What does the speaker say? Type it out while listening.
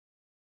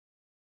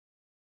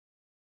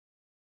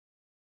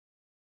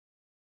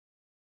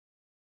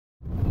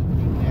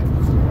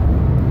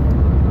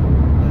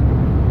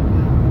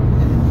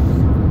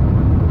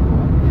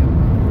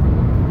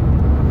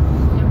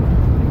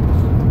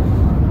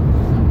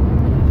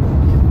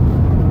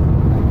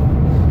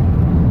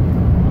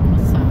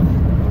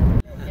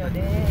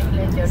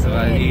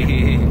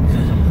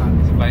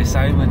ไซ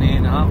ส์วันนี้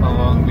นะมา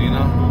วางนี่เน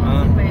าะ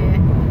ไป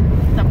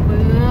ตับเบื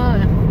อ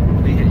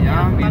นี่เห็นยั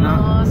งนี่เนาะ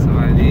ส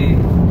วัสดี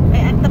ไป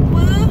อันตับเ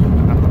บื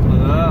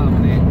อวั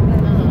นนี้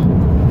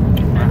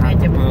อาหาร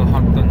ตับเบือฮอ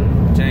ตตัน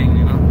เจง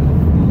นี่เนาะ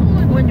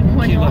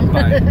ขี่รถไป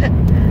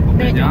ผมเ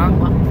ป็นยัง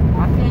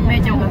แม่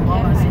จะบอก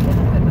ว่าสิ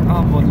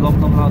บนลม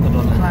ต้องเล่าตล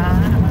อดเลย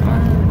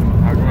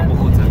หากเรา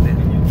พูดจะได้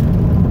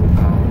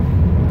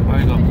ไม่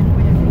ก็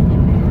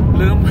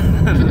ลืม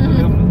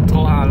โทร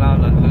หาเรา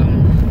แล้วลืม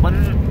มัน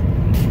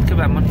คือ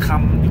แบบมันค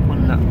ำอยู่บน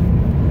น่ะ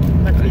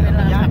มันมีเวล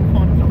าพักผ่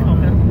อนของเขา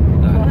แล้ว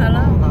โทรหาเร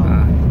า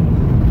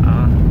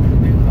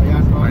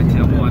ไปเที่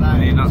ยววัน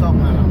นี้เนาะ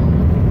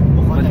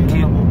มัน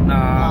คิดโม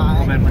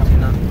เมนต์มันที่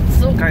นั่น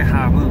ใกล้ห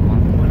ามือมั้ง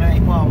ไอ้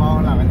พ่อเมา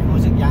หลังมันรู้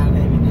สึกยากเล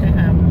ย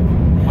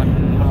มัน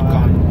ก่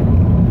อน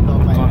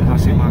พา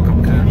ซิมากับ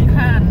เครื่อง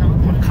ข้านเนาะ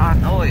มันข้าน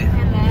โอ้ย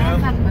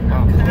ข้านมัน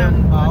เริ่ม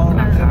เมาห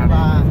ลังคา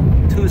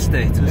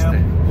Tuesday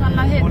ตอนเร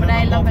าเห็นได้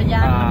เราพย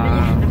าน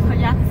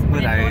เมื่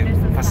อไหร่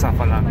ภาษา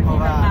ฝรั่ง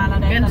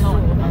เกนซู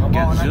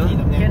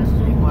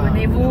เน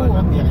วู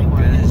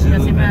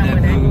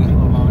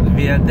เ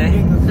วียเด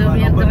เ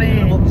วียนเตร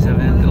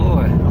โอ้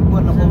ย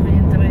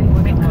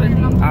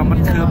มัน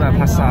คือแบบ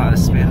ภาษา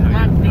สเปนเลย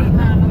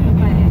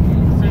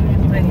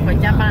เป็นคน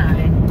จะมาเ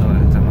ลย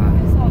จะมา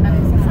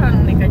ฟัง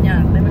ในกระยา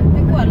นเลยมันไ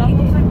ม่กลัวเรา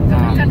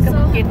กันกับ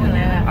กินเล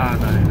ย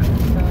ได้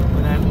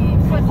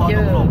เยอ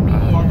ะ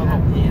ข้อตล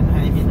กที่ใ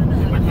ห้บิน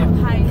ประเทศ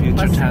ไทย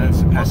Future Tense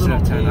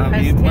Passive Tense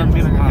มัน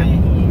มีความ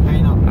ให้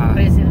เนาะ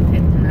Present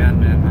Tense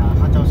แม่เ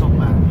ขาจะส่ง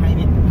มาให้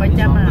บินเขา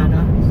จะมาเน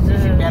าะ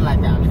18หลาย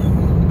อย่าง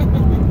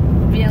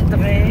เวียงเต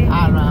ร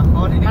มาข้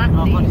อที่1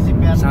ข้อที่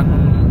18ฉัน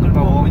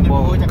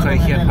เคย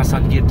เขียนภาษา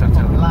อังกฤษจัง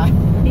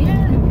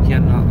เขีย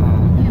น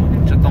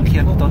จะต้องเขี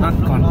ยนตัวนั้น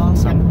ก่อน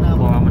เ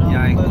พราะว่ามันย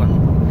ายก่อน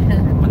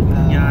มัน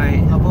ยาย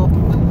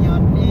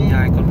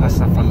ก่อนภาษ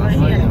าฝรั่ง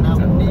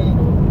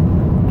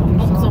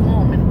6 ชั่วโม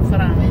งเป็นฝ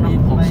รั่งเนาะ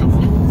6 ชั่วโม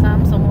ง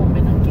3 ชั่วโมงเป็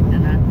นอังกฤษ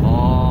นะ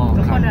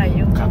ก็พอได้อ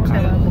ยู่แต่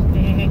ว่าบุกเอ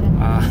ง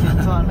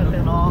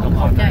ก็พ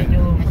อใจอ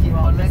ยู่ที่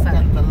ว่าเรื่อง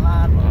จัดตลา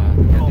ด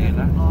อย่างนี้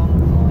นะ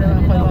แต่ว่า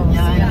คอยบอก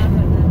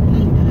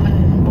มัน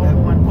โบ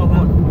วันเพราะว่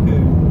า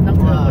นัก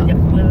เธอก็อยาก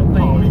เลิกไป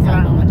ฟั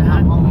งนะ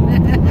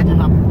จะ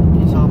นับ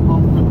ที่ชอบห้อ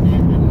งนั่นเอ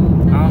ง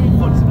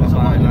คนส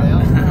บายแล้ว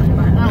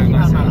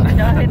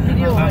จะเห็นวิ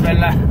ดีโอเป็น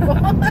ไร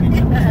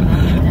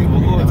ผ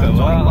มก็แบบ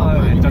ว่า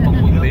จะต้อง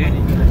พูดดี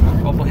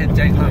ก็พอเห็นใ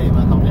จเลย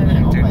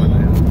ใจเล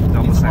ยเรา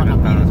ก็ใส่แว่น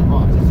ตา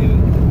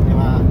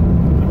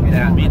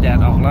มีแดด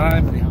ออกแล้ว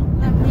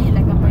นี่แ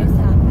ล้วก็ไปส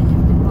ามไม่ยั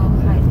งเป็นมอง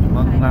ใครที่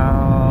มังนา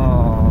ว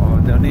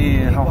เดี๋ยวนี้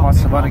เขาฮอต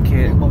สวรรค์เข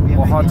ต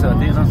ว่าฮอตเจอ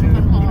ที่นั่น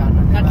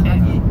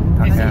ท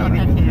างแค่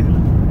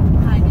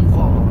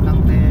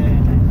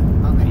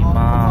ม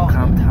า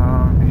ข้ามทา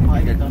ง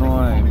เด็กน้อ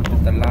ย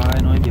แต่ลาย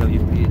น้อยเดียวอ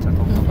ยู่พี่จะ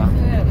ต้องระวัง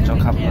เจ้า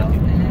ขับรถอ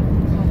ยู่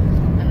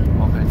บ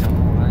อกให้เจ้า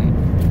ไว้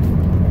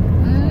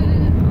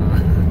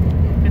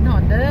เป็นหอ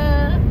ดเด้อ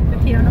ไป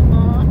เที่ยวน้องม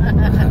อ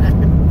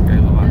ใกล้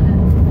ระวัง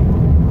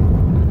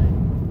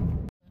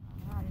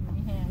มี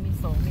แห้งมี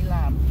โสมมีล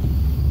าบ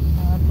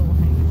ดูใ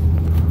ห้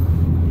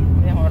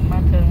ไปหอดมา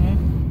ถึง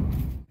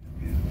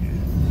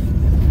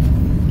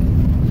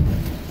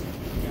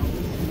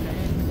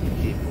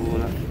กี่ปู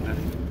แล้ว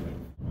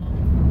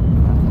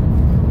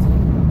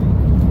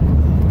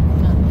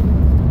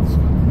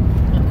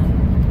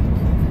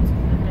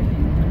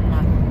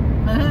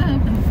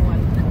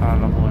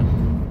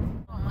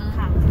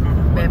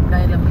แบบใด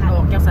แล้วมันอ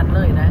อกจากสันเล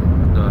ยนะ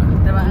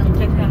แต่ว่าอัง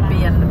กฤษเป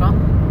ลี่ยนเนา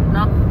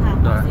ะ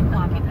สิบด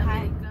อนเป็นไท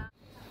ย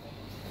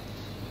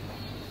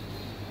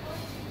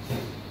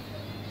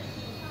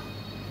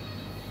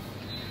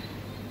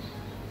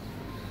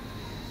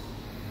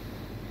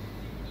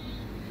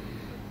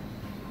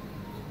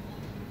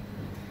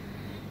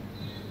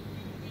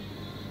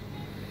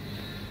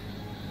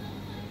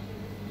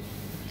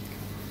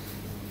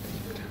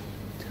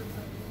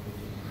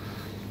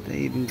They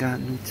even got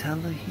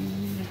Nutella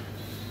here.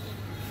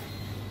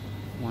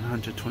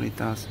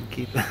 120,000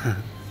 keep.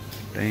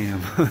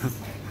 Damn.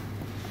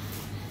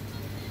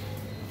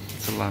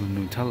 It's a lot of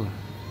Nutella.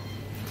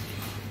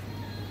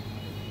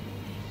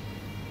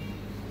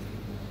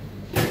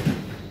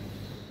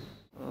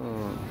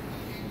 Oh,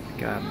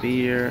 got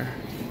beer.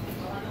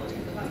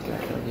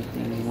 Got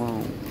everything you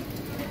want.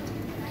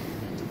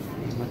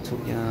 มาทุก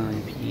อย่าง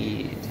พี่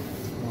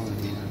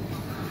นี่นะ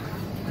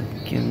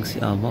เกียงเสี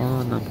ยบ้า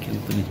น้ำเกียง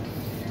ตัวนี้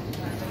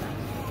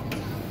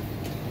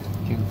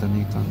เกียงตัว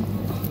นี้กัน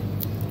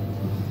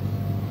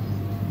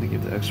They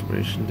give the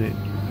expiration date.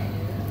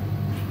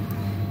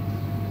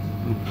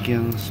 เกีย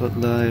งสด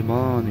เลยบ้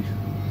านี่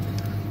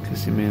คือ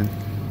สิเมน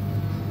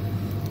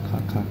ค่ะ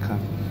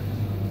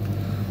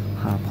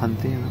5,000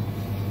เตี้ย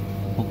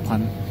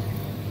6,000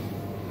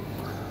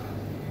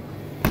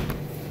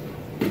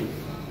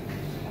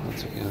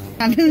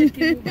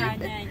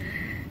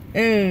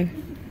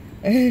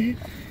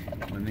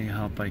วันนี้เร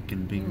าไปกิน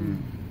ปิ้ง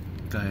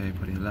ไก่พ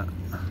อดีละ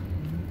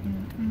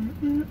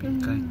ปิ้ง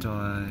ไก่จอ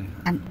ย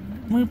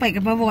มือไปกั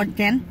บประวัติแ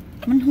กน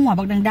มันหัว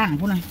บักดังๆ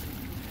พวกนั้น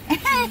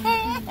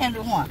แอนดู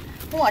หั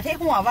วเท่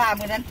หัวว่า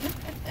มือนั้น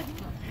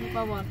ป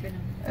าวอนเป็น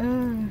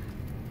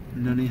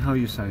นั่นนี่ how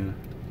you say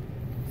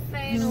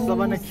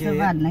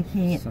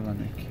Savannakhet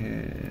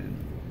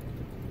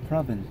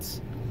province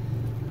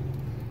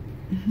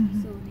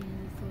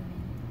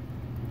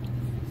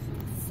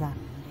สั่ง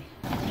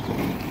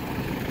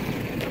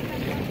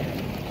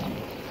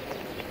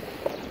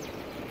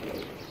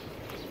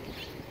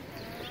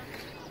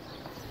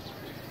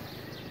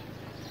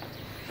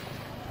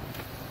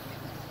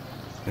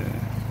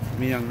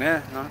มีอย่างแน่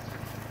เนาะ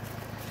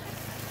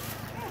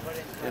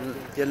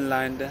เย็นไล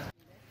น์เด้อ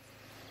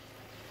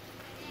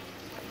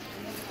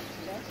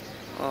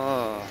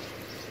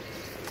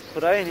ผู้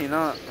ใดนี่เน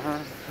าะ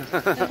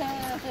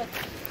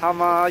ถ้า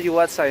มาอยู่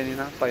วัดใส่นี่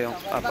นะไปอ่ะ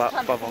ป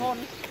ะผม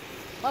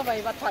มาไป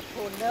วัดถัดพ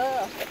ลเด้อ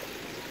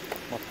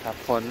วัดถัด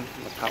พล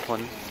วัดถัดพล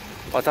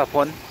วัดถัดพ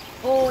ล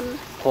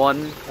พล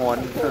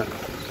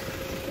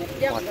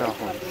วัดถัด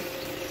พล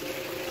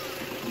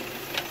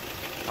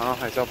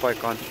ให้เจ้าไป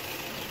ก่อน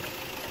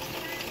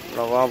เร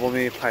าว่าบ่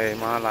มีไผ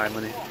มาหลาย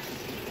มื้อนี้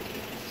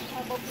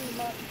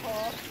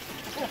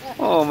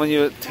มันอ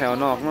ยู่แถว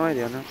นอกน้อยเ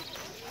ดียวนะ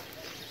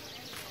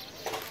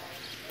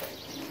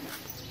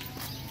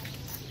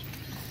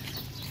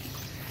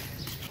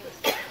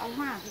เอา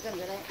มาคือกัน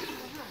ก็ได้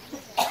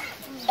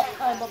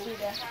บ่มี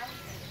เด้อ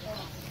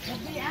บ่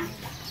มีอ่ะ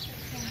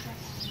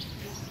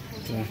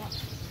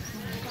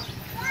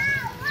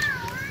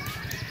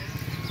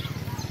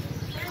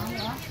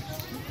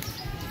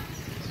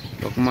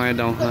ดอกไม้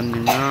ดอกหัน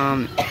งาม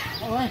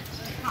โอ้ย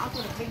เอาตั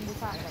วเป็นบู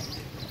ชาเลย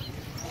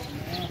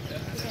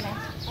ใช่ไหม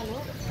ฮัลโหล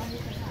อันนี้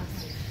เป็นอะไร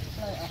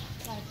เลยอ่ะ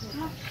ใส่ถุง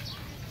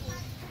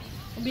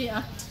บีอ่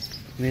ะ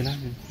นี่ละ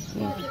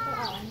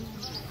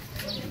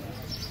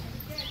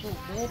ถูก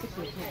เลยไป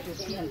ถูกเ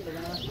พี้ยนไปแ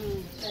ล้ว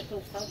แต่ถู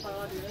กเขา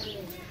ดีเล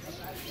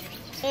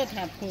ยแถ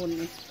บโคน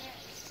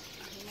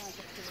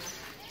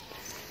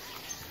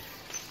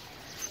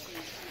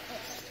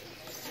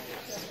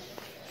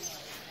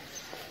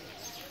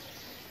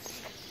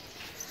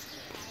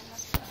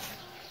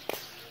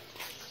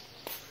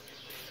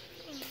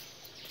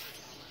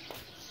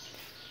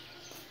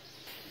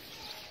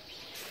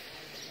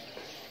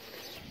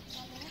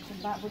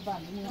บ้า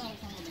นนี่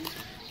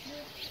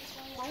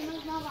ไว้มัน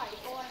มาไหว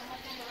ก่อน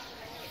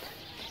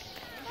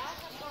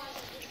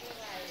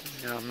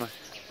งามหน่อย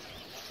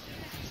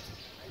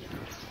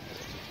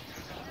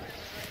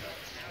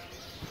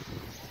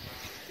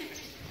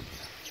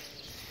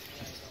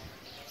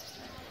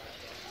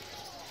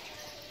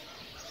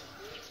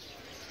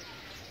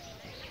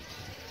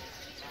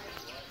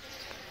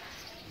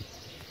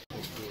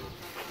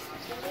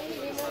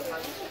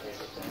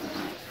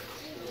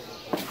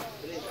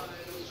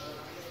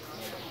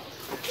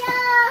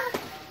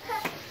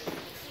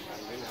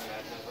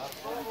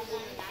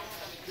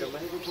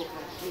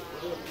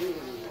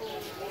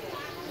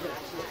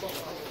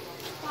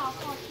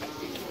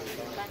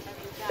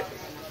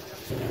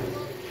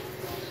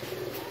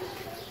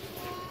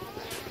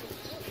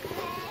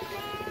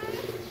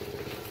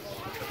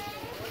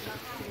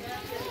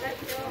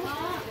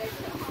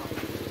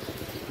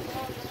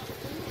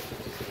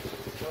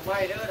ไม่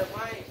เด้อไ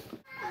ม่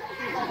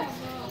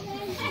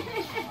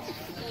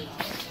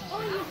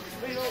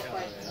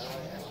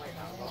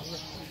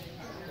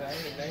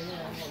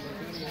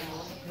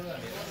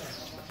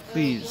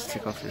Please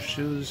take off your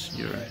shoes,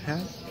 your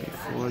hat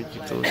before you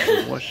go to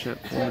wash it.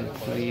 And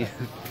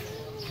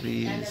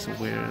please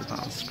wear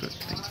mask.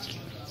 Thank you.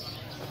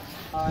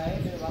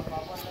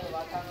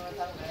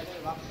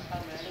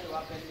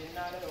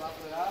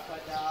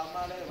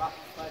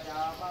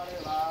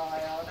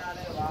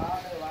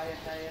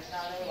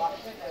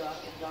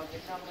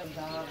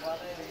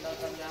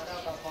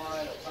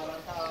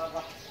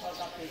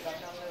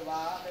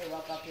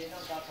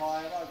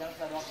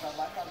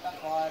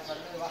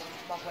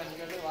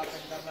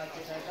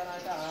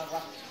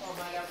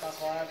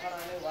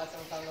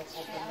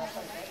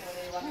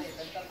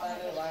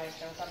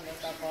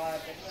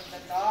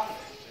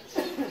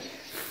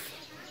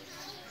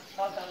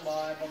 ก็ตั้งบ่อ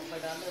ยผมไป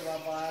ดันด้วยว่า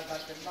บ่อยกั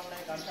ดเป็นบ้างใน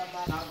การทำบ้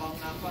านนาของ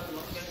นาคนหล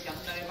งยังจัง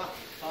ได้มา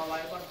ต่อไว้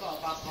คนก็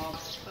ปากคอ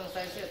ต้องใ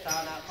ส่เสื้อตา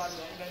หน้าคนห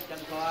ลงยังจั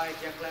งคอย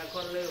แจกแลค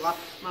นลือว่า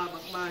มาบั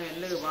กมาเห็น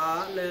ลือว่า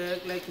เลิก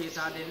เลยขี่ต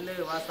าดินลื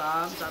อว่า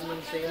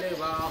3-1-4ลือ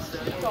ว่าออกเสื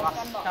อลือว่า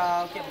ชา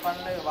วเก็บฟัน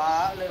ลือว่า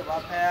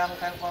แพ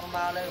งฟองม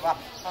าลือว่า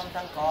ต้อง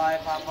ทั้งคอย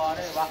ความบ่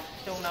ลือว่า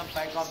จงนำไป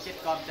กอบจิต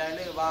กอบใจ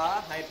ลือว่า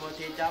ให้ผู้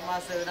ที่จะมา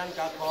ซื้อนั้น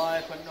ก็คอย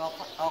คน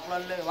ออกล้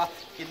นลือว่า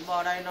กินบ่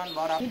ได้นอน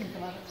บ่รับ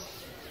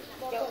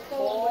โ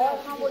อ้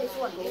ข้าวบริ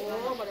สุทธิ์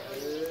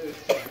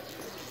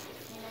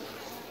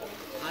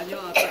อายุ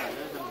อาศัยน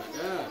ะทำแบบ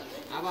นี้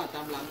อาบ่าต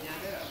ำลำยา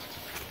เด้อ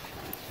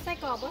ใส่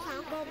กรอบบ่คะ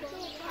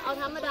เอา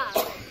ธรรมดา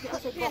เอา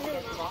ใส่กรอบเล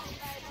ย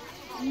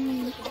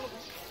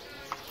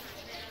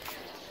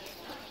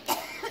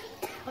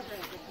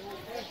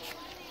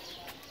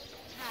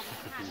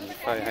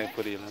ไปให้พ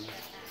อดีแล้ว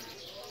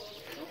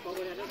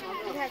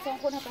แค่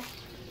2 คนเอาไป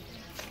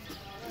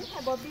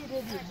บ๊อบบี้ด้ว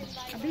ยดิ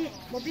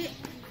บ๊อบบี้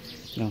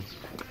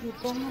อยู่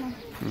ตรงนั้น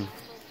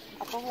เอ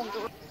าผ้าห่มตั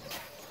ว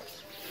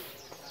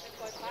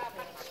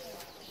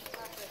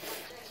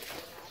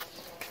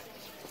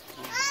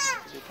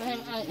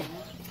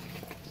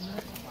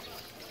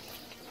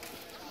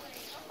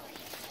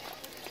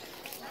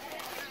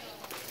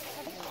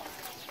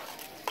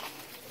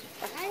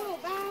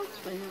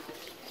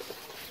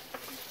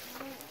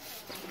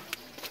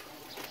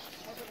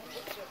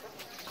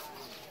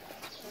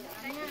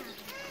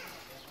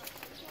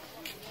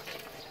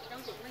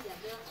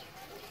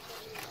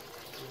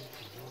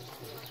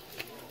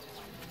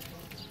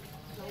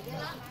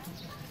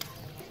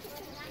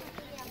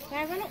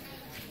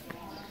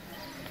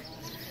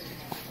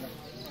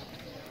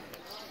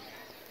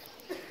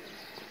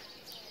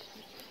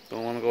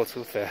Don't want to go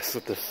too fast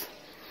with this.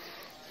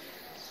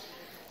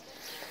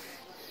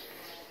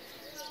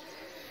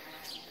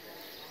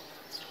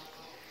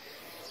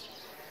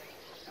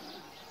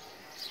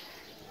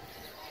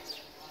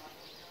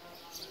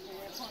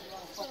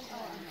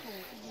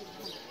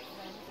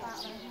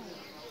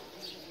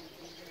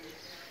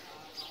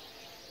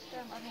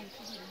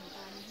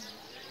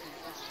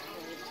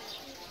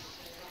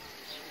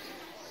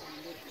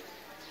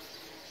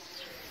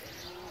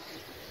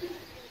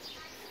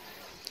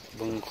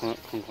 Bông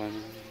không khoan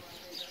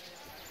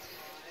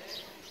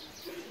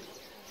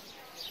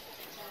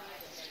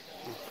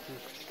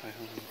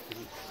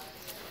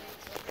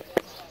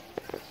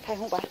ถ่าย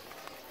รูปป่ะ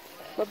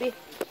บ๊อบบี้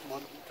มั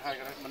นถ่าย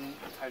กันมัน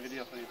ถ่ายวิดีโ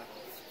อคนนี้ป่ะ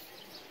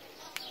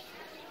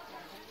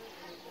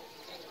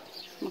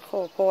มาขอ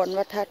พร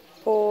วัดทัด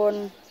โพน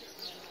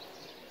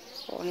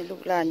ขอให้ลู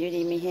กหลานอยู่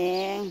ดีมีแห้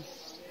ง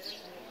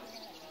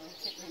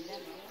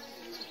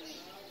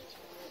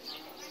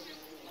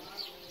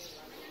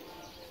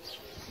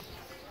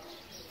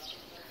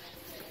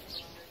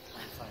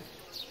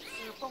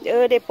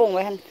ได้ป่งไ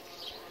ว้หัน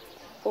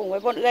ป่งไว้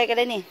บนเอื้อยก็ไ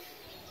ด้นี่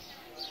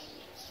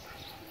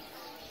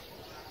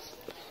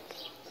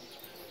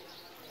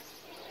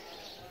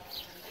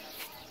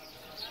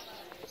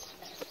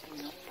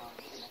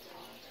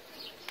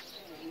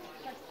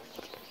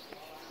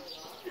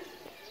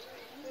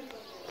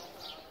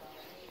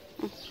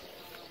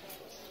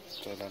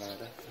ใจละลาย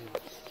ได้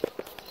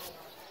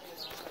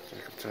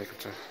ใจกับ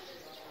ใจ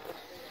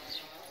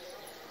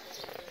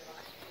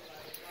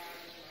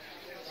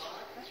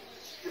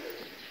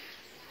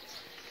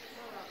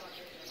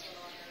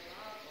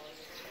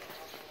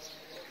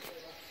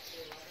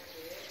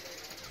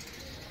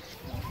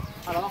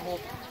แล้วก็โฮม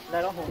แล้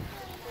วก็โฮม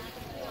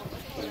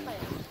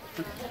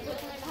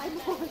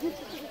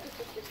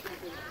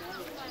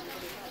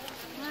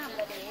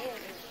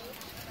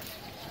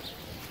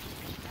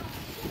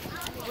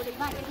บริ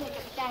มาตรเทียบ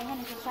กับจ่ายเงิน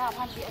ในข้าว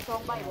พันเดียว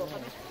2ใบบอกกั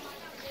น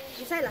ไ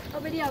ม่ใช่หรอเขา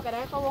ไปเดียวกันไ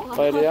ด้เขาวง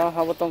ไปเดียวเข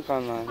าไม่ต้องกา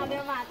รอะไรเขาเดี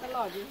ยวมาตล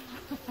อดอยู่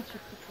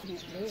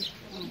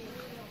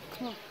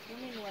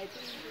ไม่รวย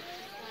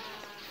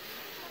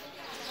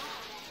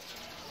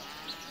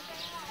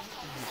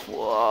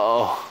ว้า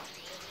ว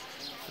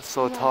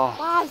so tall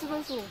ป้ายสู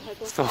งสูง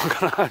so ข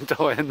นาดจะ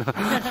เห็น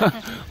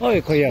โอ้ย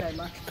เขาอยาก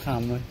ข้า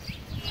มเลย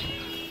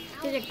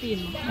จะอยากปีน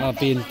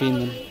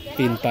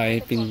ปีนไป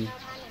ปีน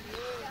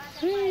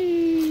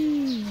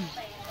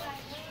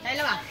ได้แ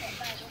ล้วป่ะ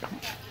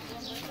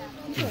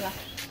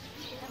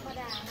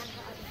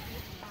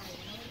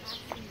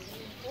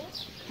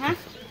ฮะ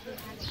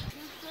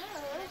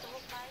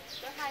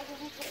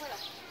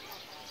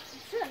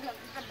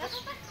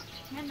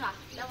งั้นหรอ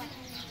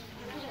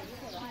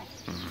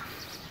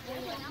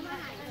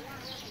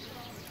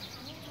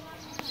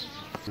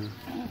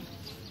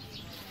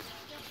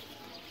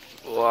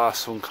ว้า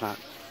สูงขนาด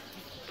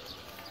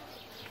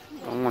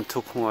ต้องมันทุ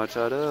กหัว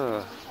จ้าเด้อ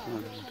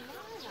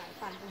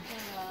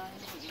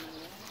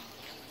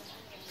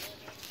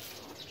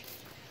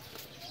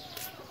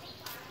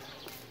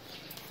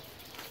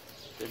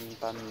เป็น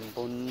ปัน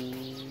บุญ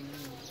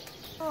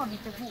โอ้มี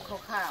แต่หูข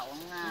าว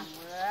ๆงามเ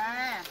ว้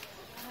ย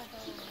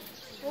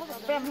โอ้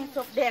แป้มให้ศ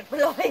พแดกไป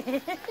เลยน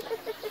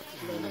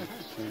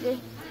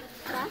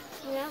ะ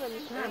เนื้อเหมือน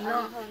งามเนา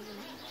ะ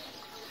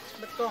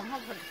บัดกองห้อ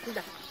งผลิต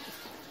ดัก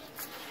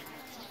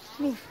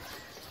นี่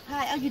พา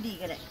ยเอาอยู่ดี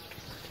กันเลย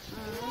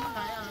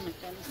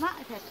มา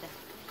แท้แต่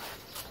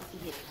สิ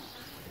เห็ด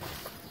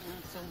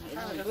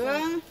เบื้อ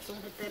ง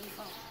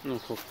นู่น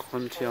ค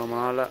นเที่ยวม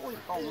าละอุ้ย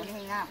กอง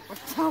นี่งาม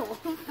เจ้า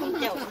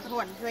เจ้าถ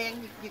วนแรง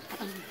หยิก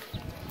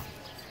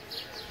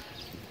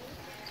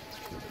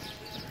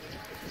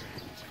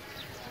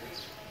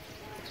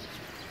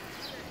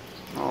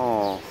อ๋อ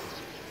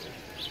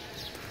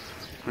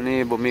วันนี้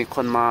บ่มีค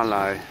นมาหล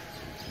าย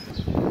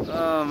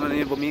วัน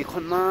นี้บ่มีค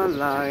นมา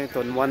หลายต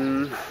อนวัน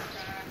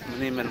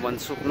นี้มันวัน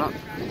ศุกร์เนาะ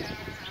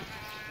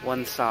วัน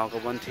เสาร์กั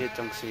บวันอาทิตย์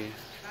จังซี่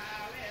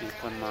มี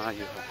คนมาอ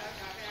ยู่ครับ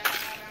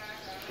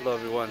Hello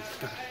everyone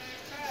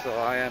so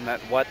I am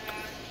at Wat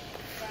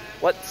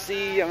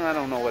Sea I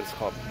don't know what it's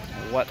called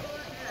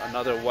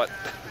another what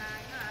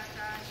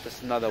just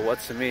another what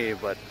to me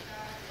but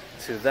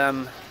to them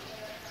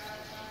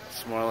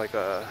it's more like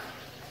a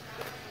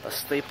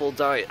staple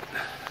diet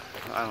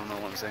I don't know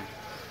what I'm saying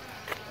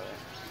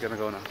I'm gonna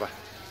go now bye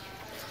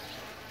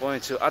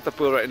going to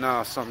Attapeu right now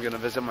so I'm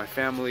gonna visit my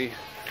family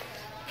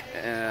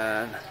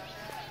and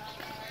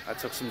I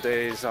took some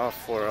days off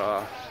for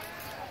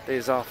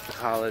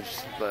college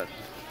but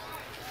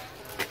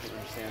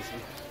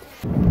Sayasane